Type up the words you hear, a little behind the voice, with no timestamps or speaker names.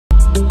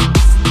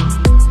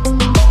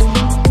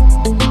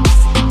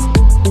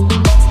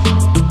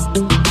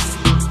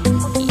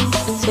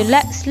So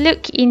let's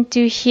look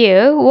into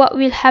here what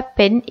will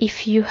happen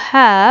if you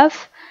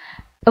have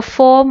a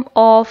form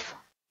of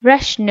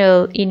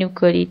rational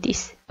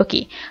inequalities.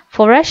 Okay,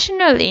 for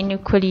rational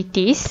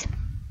inequalities,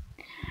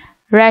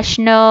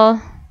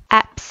 rational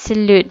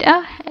absolute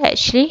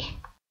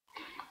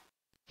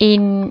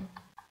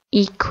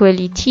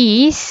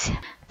inequalities,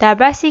 there are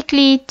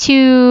basically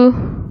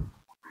two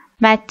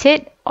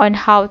methods on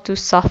how to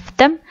solve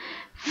them.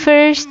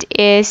 First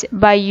is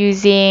by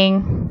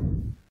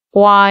using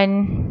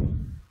one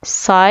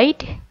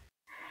side,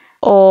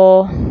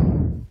 or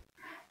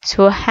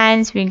so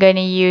hence we're going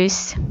to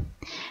use,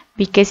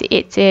 because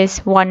it is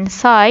one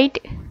side,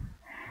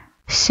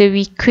 so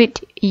we could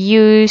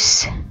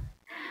use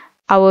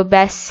our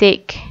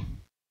basic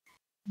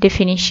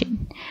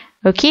definition.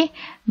 Okay,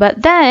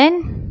 but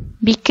then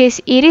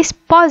because it is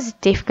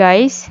positive,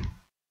 guys,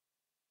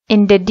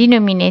 in the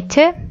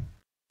denominator,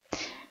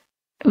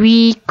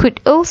 we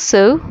could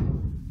also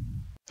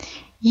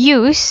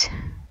use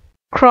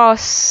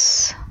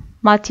cross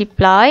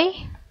multiply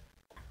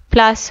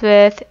plus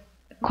with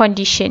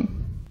condition,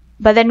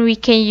 but then we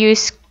can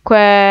use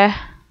square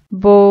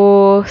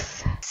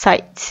both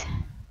sides.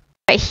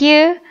 But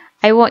here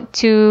I want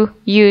to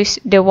use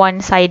the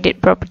one-sided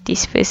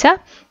properties first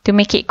to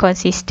make it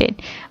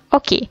consistent.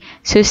 Okay,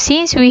 so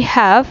since we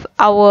have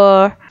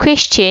our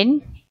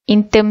question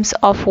in terms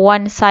of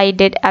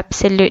one-sided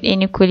absolute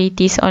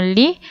inequalities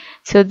only,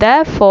 so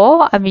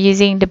therefore I'm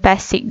using the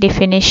basic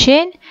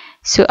definition.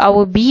 So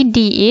our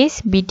BD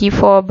is BD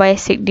for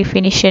basic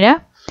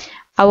definition.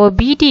 Our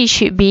BD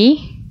should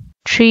be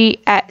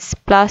 3x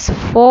plus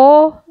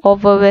 4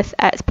 over with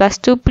x plus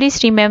 2.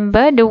 Please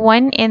remember the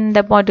one in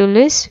the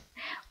modulus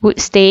would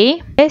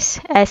stay as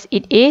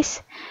it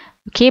is.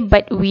 Okay,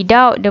 but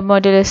without the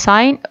modular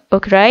sign.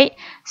 Okay, right?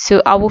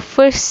 So our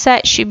first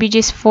set should be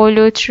just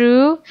follow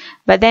through,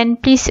 but then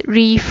please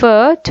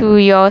refer to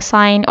your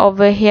sign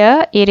over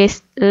here. It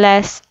is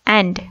less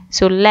and,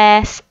 so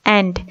less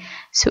and,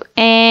 so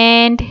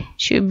and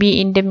should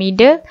be in the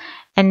middle,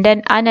 and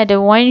then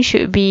another one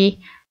should be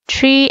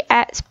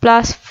 3x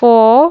plus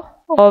 4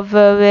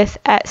 over with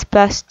x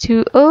plus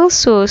 2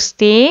 also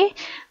stay,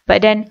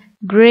 but then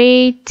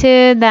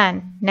greater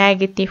than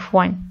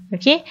 -1.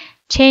 Okay,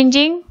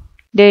 changing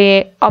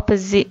the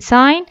opposite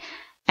sign,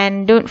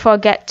 and don't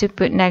forget to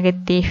put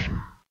negative.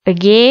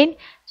 Again,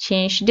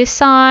 change the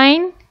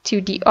sign to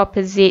the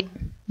opposite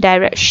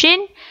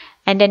direction,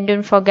 and then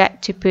don't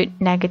forget to put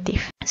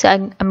negative. So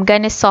I'm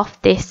gonna solve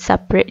this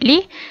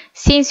separately.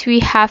 Since we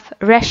have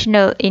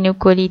rational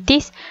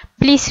inequalities,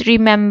 please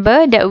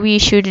remember that we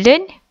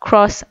shouldn't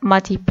cross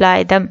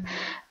multiply them.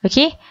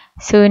 Okay,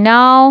 so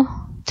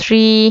now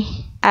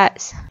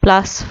 3x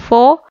plus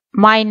 4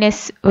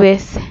 minus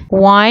with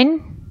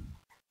 1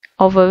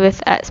 over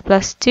with x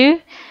plus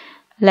 2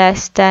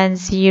 less than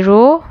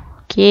 0.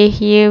 Okay,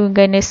 here we're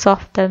going to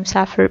solve them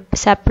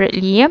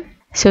separately.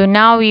 So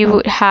now we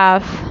would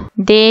have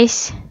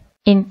this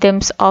in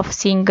terms of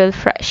single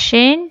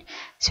fraction.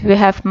 So we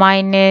have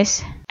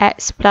minus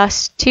x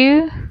plus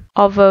 2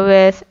 over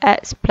with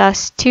x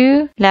plus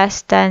 2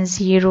 less than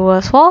 0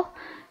 as well.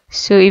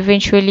 So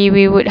eventually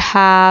we would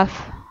have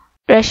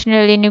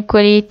rational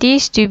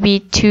inequalities to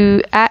be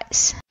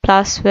 2x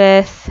plus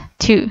with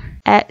 2.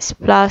 X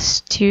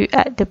plus 2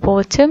 at the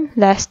bottom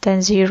less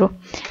than 0.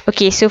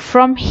 Okay, so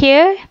from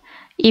here,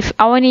 if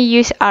I want to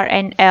use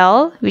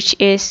RNL, which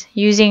is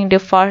using the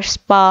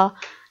first bar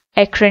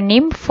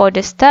acronym for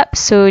the step,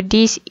 so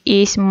this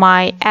is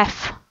my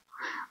F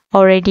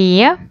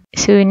already.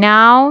 So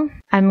now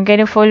I'm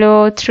gonna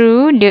follow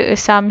through the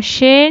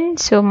assumption.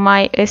 So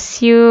my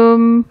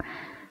assume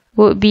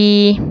would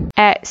be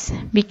x,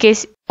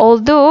 because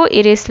although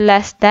it is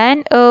less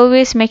than,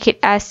 always make it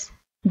as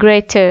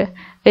greater.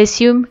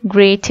 Assume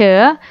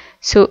greater.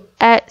 So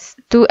x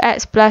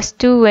 2x plus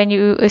 2, when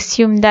you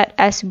assume that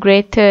as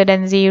greater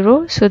than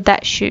 0, so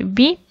that should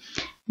be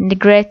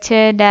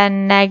greater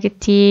than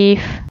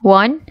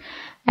 -1,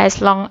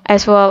 as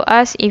well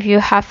as if you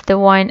have the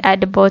one at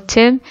the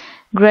bottom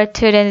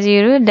greater than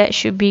 0, that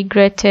should be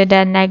greater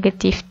than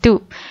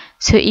 -2.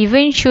 So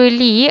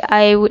eventually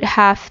I would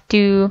have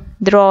to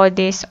draw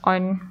this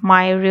on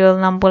my real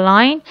number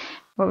line,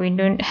 but we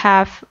don't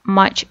have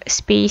much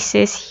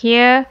spaces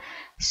here.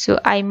 So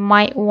I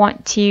might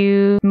want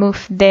to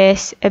move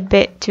this a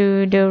bit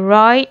to the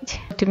right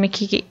to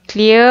make it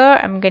clear.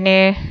 I'm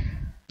gonna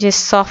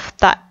just solve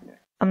that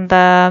on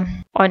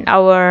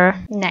our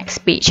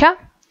next page.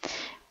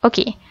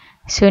 Okay,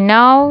 so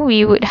now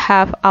we would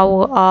have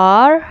our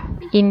R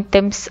in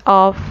terms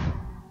of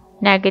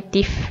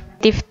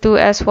 -2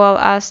 as well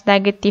as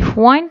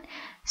 -1.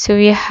 So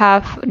we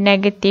have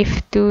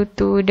 -2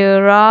 to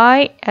the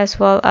right as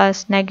well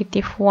as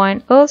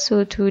 -1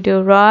 also to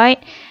the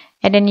right.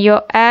 And then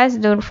your S,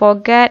 don't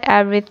forget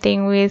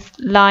everything with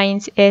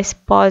lines is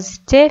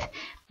positive,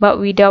 but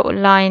without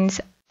lines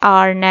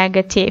are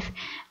negative.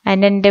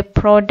 And then the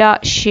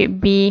product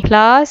should be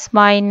plus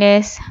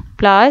minus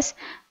plus,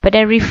 But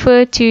then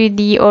refer to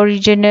the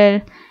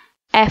original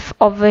f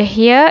over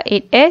here,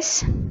 it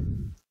is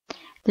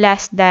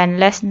less than.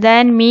 Less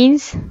than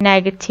means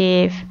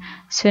negative.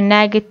 So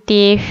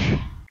negative,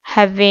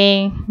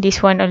 having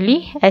this one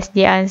only as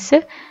the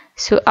answer.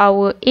 So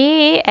our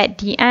A at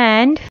the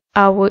end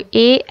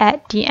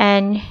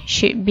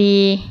should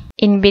be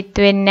in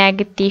between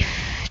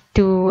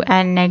 -2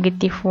 and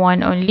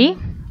 -1 only.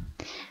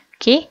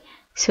 Okay,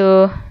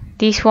 so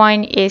this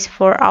one is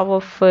for our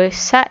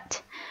first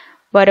set.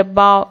 What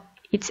about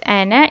its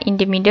end in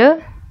the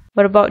middle?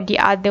 What about the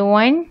other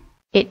one?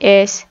 It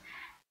is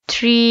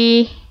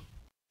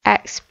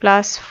 3x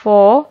plus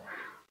 4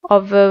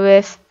 over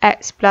with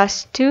x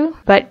plus 2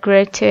 but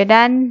greater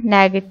than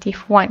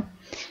 -1.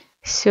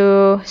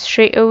 So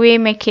straight away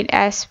make it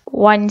as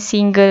one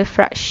single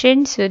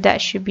fraction, so that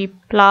should be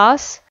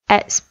plus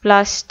x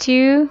plus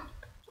 2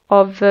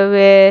 over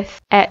with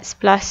x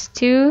plus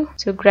 2,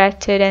 so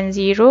greater than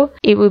 0.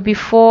 It will be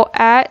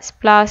 4x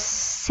plus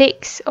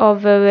 6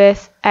 over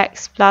with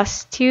x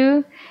plus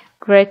 2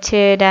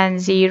 greater than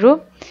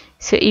 0.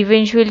 So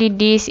eventually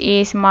this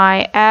is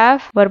my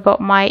f. What about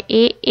my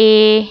A?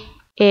 A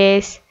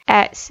is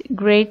x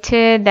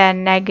greater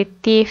than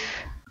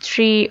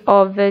 -3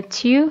 over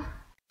 2,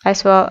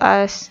 as well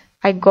as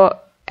I got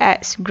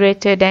x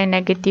greater than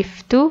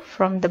 -2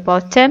 from the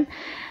bottom.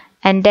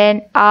 And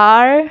then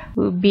R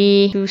will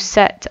be two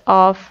set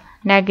of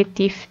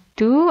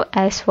 -2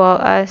 as well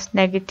as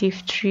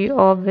 -3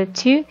 over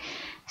 2.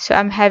 So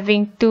I'm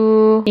having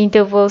two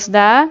intervals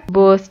there,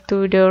 both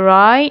to the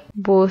right,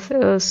 both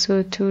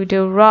also to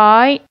the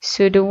right.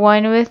 So the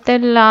one with the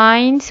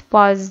lines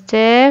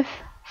positive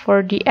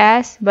for the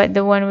S, but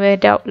the one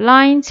without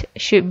lines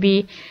should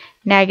be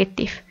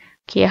negative.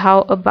 Okay,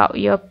 how about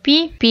your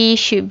P? P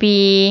should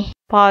be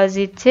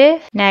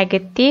positive,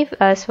 negative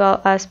as well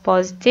as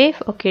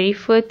positive. Okay,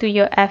 refer to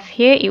your F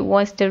here. It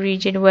wants the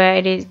region where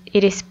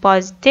it is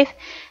positive,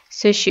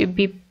 so it should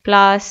be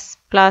plus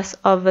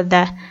over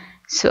there.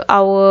 So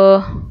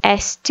our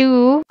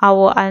S2,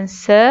 our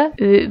answer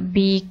would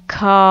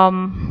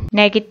become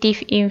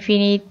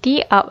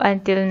 -infinity up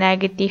until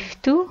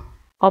 -2,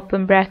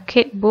 open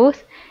bracket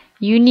both,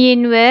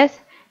 union with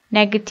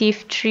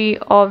 -3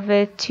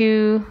 over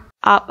 2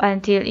 up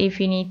until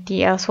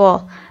infinity as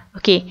well.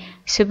 Okay,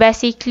 so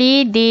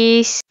basically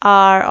these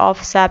are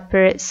of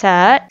separate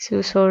set.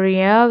 So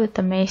sorry with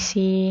the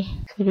messy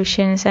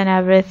solutions and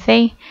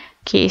everything.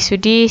 Okay, so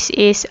this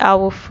is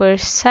our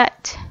first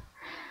set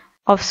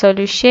of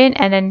solution,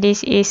 and then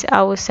this is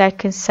our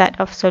second set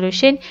of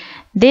solution.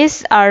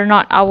 These are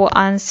not our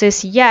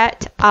answers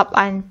yet up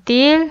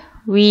until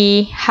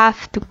we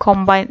have to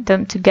combine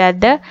them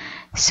together.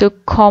 So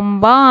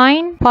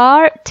combine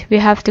part, we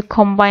have to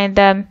combine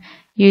them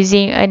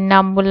using a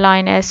number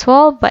line as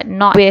well, but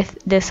not with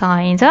the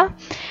signs.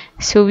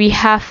 So we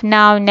have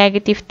now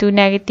 -2,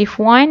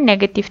 -1,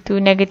 -2,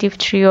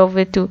 -3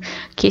 over 2.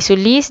 Okay, so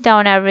list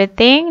down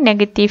everything.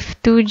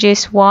 -2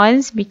 just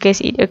once because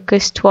it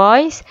occurs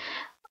twice.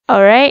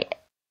 Alright,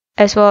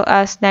 as well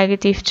as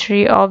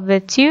 -3 over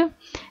 2,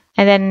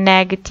 and then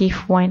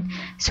 -1.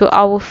 So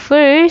our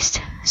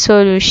first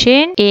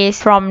solution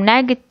is from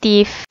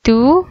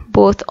 -2,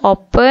 both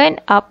open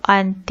up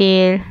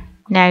until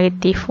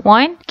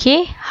 -1.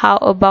 Okay, how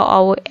about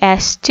our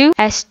S2?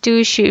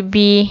 S2 should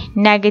be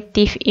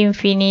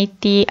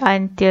 -infinity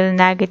until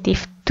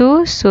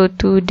 -2, so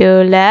to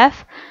the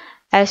left,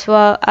 as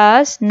well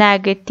as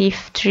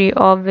 -3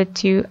 over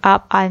 2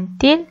 up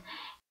until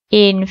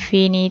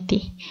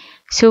infinity.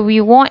 So we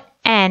want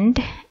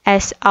end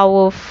as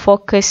our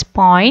focus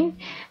point.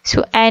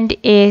 So end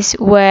is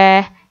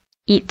where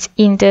it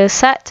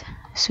intersects.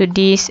 So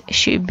this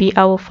should be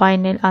our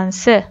final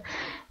answer,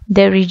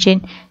 the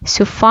region.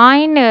 So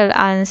final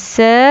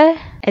answer,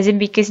 as in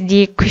because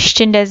the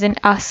question doesn't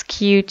ask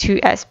you to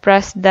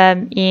express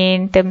them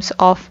in terms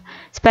of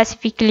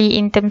specifically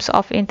in terms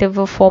of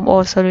interval form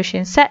or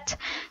solution set.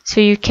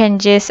 So you can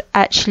just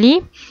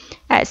actually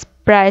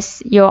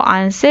express your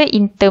answer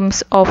in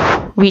terms of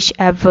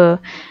whichever.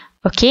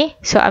 Okay,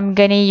 so I'm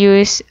gonna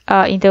use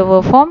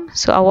interval form.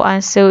 So our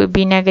answer would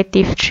be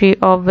 -3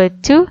 over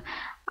 2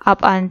 up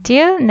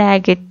until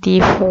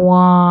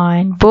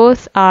 -1.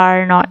 Both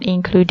are not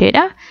included.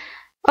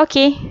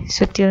 Okay,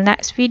 so till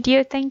next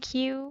video, thank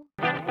you.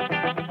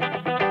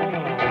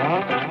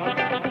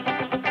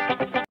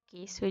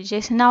 Okay, so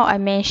just now I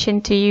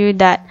mentioned to you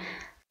that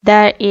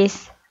there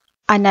is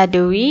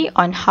another way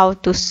on how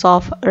to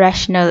solve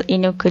rational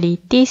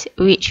inequalities,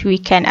 which we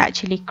can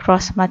actually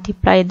cross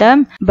multiply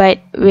them, but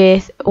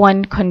with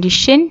one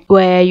condition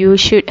where you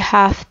should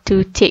have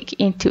to take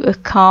into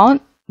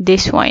account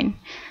this one.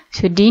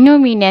 So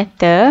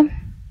denominator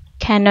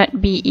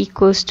cannot be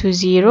equals to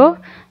 0.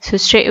 So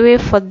straight away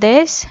for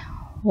this,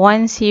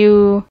 once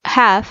you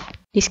have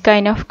this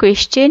kind of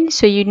question,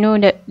 so you know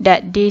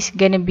that this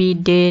gonna be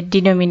the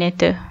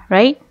denominator,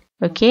 right?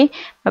 Okay,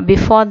 but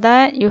before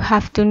that, you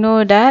have to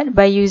know that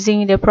by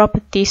using the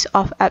properties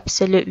of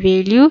absolute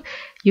value,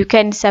 you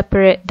can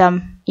separate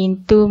them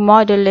into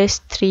modulus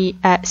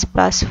 3x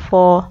plus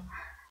 4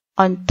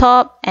 on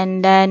top,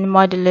 and then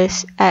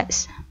modulus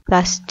x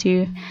plus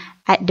 2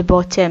 at the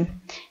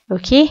bottom.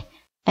 Okay,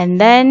 and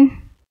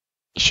then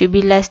it should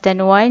be less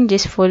than 1,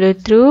 just follow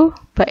through.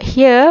 But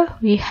here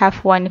we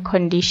have one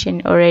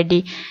condition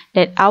already,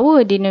 that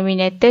our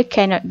denominator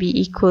cannot be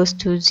equals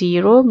to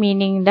 0,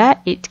 meaning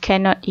that it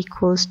cannot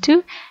equals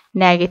to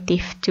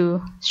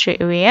 -2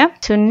 straight away. Yeah?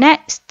 So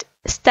next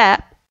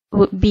step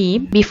would be,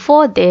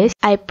 before this,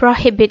 I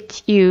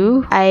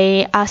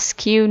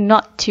ask you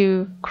not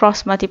to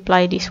cross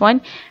multiply this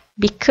one,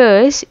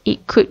 because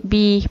it could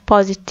be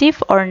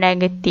positive or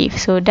negative,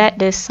 so that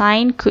the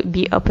sign could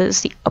be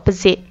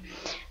opposite,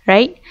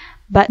 right?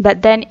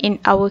 But then in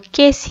our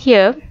case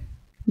here,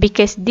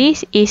 because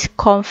this is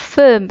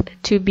confirmed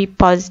to be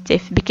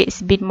positive, because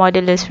it's been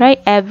modulus, right?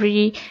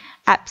 Every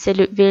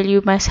absolute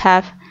value must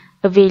have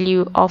a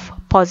value of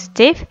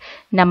positive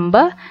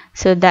number.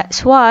 So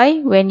that's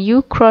why when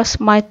you cross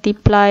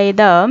multiply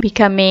them,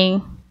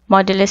 becoming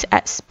modulus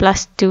x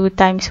plus 2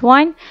 times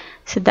 1,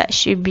 so that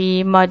should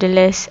be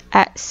modulus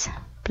x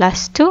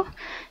plus 2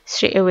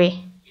 straight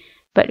away,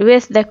 but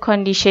with the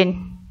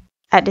condition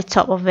at the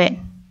top of it,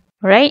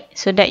 right?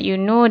 So that you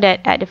know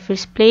that at the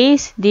first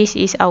place, this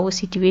is our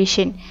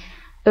situation,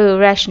 a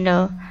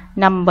rational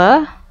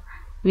number,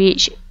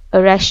 which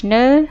a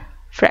rational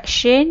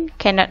fraction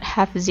cannot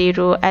have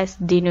 0 as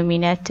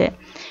denominator.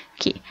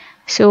 Okay,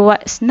 so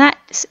what's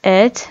next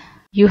is,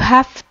 you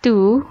have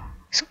to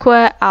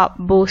square up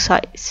both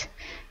sides,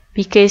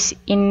 because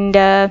in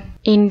the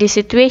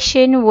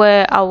situation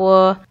where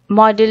our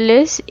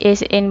modulus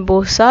is in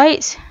both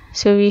sides,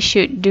 so we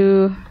should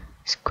do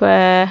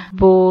square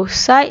both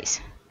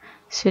sides.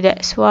 So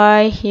that's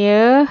why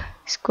here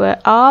square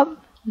up,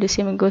 the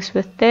same goes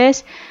with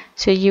this.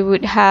 So you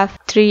would have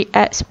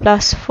 3x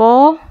plus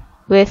 4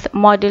 with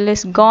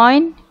modulus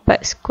gone,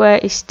 but square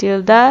is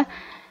still there.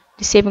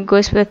 The same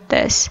goes with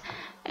this,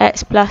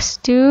 x plus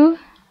 2,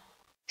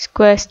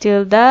 square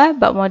still there,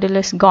 but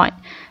modulus gone.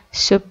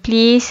 So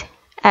please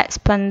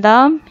expand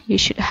them. You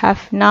should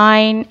have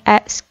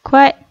 9x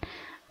squared.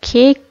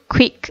 Okay,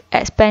 quick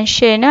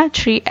expansion,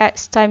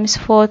 3x times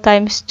 4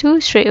 times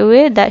 2 straight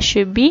away, that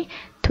should be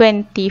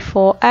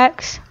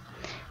 24x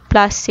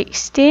plus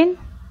 16,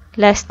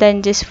 less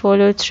than, just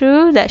follow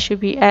through, that should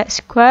be x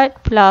squared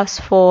plus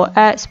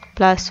 4x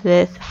plus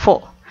with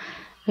 4.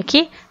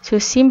 Okay, so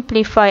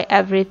simplify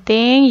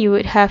everything, you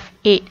would have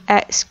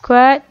 8x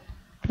squared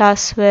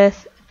plus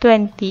with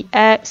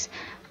 20x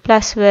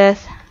plus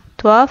with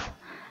 12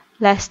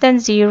 less than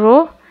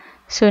 0.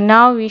 So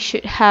now we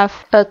should have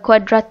a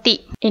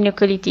quadratic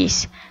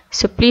inequalities.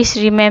 So please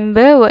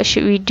remember, what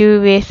should we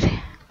do with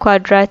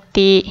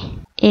quadratic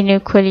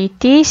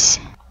inequalities?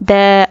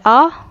 There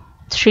are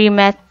 3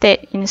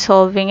 methods in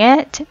solving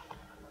it,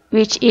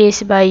 which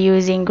is by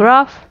using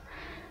graph,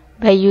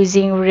 by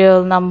using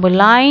real number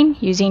line,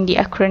 using the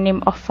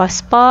acronym of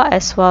FASPA,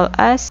 as well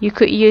as you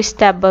could use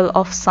table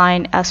of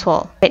sign as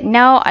well. But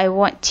now I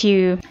want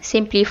to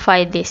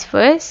simplify this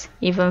first,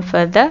 even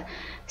further.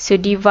 So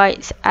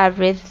divides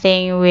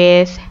everything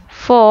with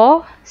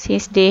 4,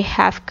 since they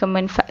have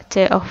common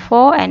factor of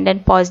 4 and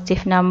then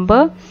positive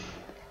number.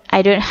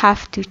 I don't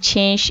have to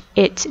change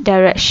its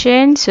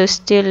direction, so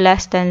still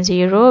less than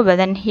 0, but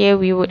then here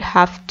we would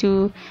have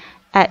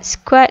 2x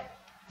squared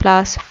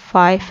plus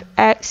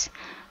 5x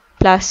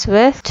plus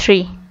with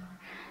 3.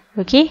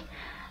 Okay,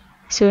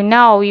 so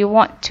now we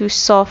want to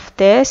solve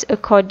this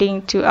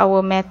according to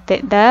our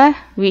method there,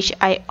 which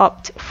I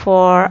opt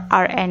for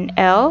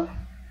RNL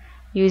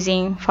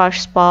using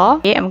FASPA.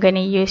 Okay, I'm going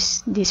to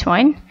use this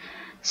one.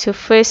 So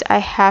first I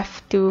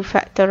have to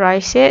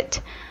factorize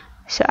it.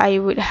 So I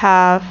would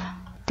have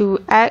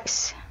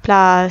 2x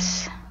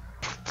plus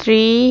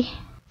 3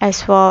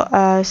 as well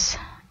as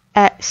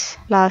x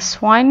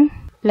plus 1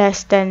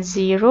 less than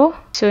 0.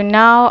 So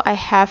now I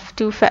have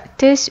two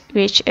factors,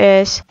 which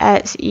is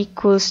x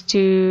equals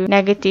to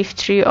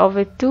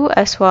 -3/2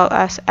 as well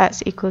as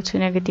x equal to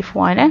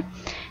 -1.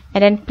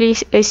 And then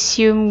please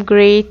assume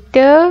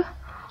greater,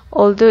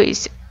 although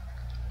it's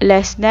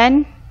less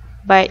than,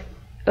 but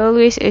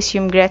always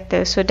assume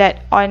greater, so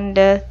that on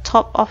the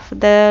top of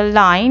the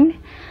line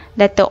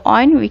later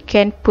on we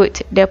can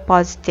put the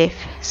positive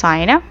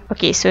sign.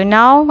 Okay, so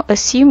now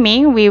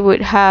assuming we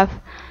would have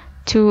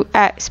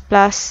 2x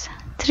plus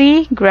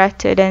 3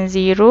 greater than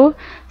 0,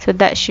 so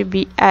that should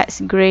be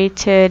x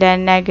greater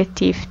than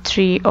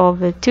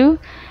 -3/2,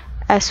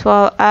 as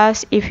well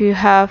as if you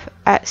have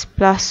x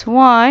plus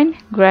 1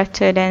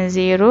 greater than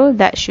 0,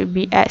 that should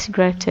be x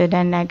greater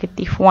than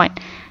 -1.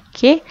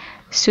 Okay,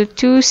 so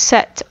two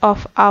sets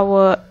of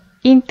our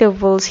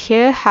intervals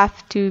here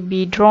have to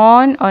be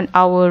drawn on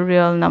our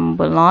real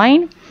number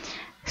line.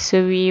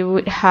 So we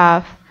would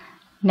have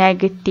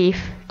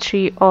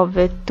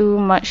 -3/2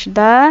 much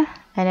there,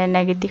 and then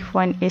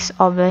 -1 is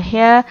over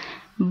here.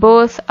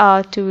 Both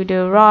are to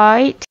the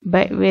right,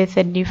 but with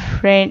a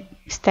different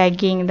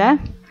stacking there.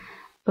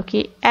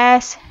 Okay,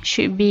 S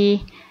should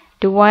be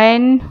the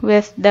one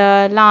with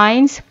the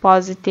lines,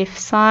 positive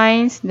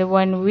signs, the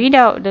one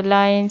without the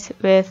lines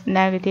with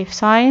negative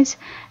signs,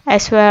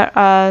 as well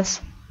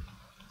as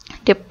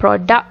the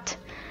product.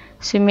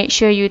 So make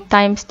sure you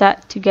times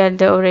that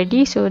together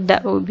already. So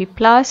that will be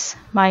plus,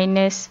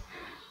 minus,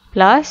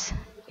 plus.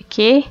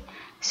 Okay,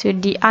 so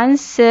the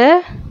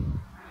answer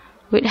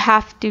would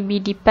have to be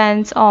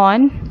depends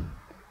on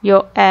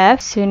your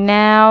f. So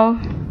now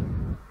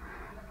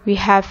we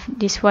have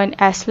this one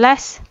as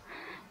less.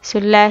 So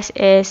less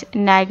is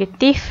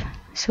negative.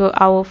 So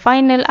our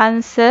final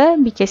answer,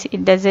 because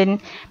it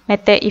doesn't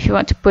matter if you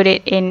want to put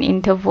it in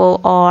interval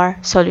or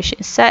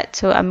solution set,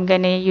 so I'm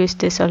gonna use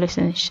the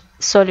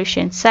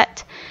solution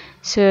set.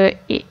 So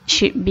it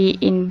should be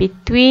in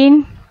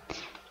between.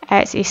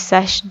 X is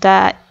such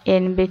that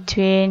in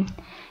between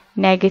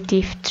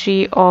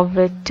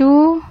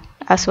 -3/2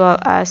 as well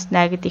as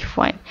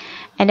 -1,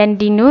 and then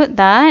denote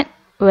that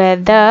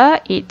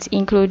whether it's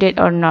included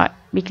or not,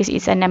 because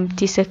it's an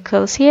empty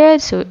circles here,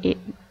 so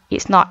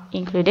it's not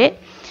included.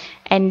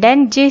 And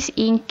then just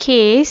in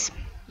case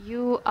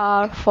you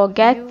are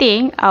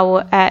forgetting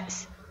our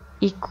x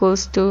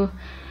equals to,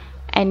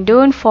 and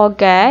don't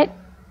forget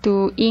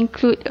to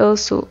include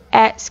also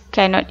x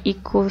cannot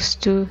equals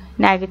to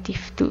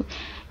 -2.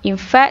 In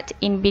fact,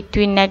 in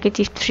between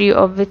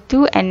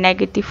 -3/2 and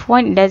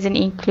 -1, it doesn't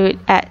include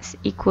x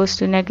equals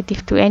to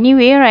 -2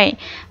 anyway, right?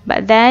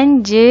 But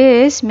then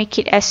just make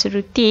it as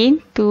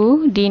routine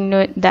to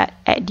denote that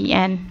at the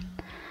end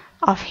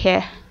of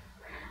here.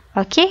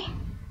 Okay,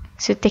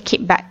 so take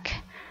it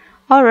back.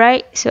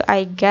 Alright, so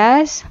I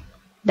guess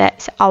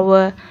that's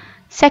our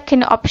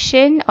second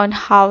option on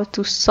how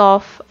to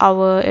solve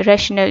our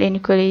rational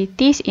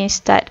inequalities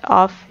instead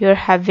of you're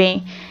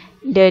having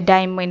the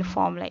diamond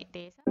form like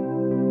this.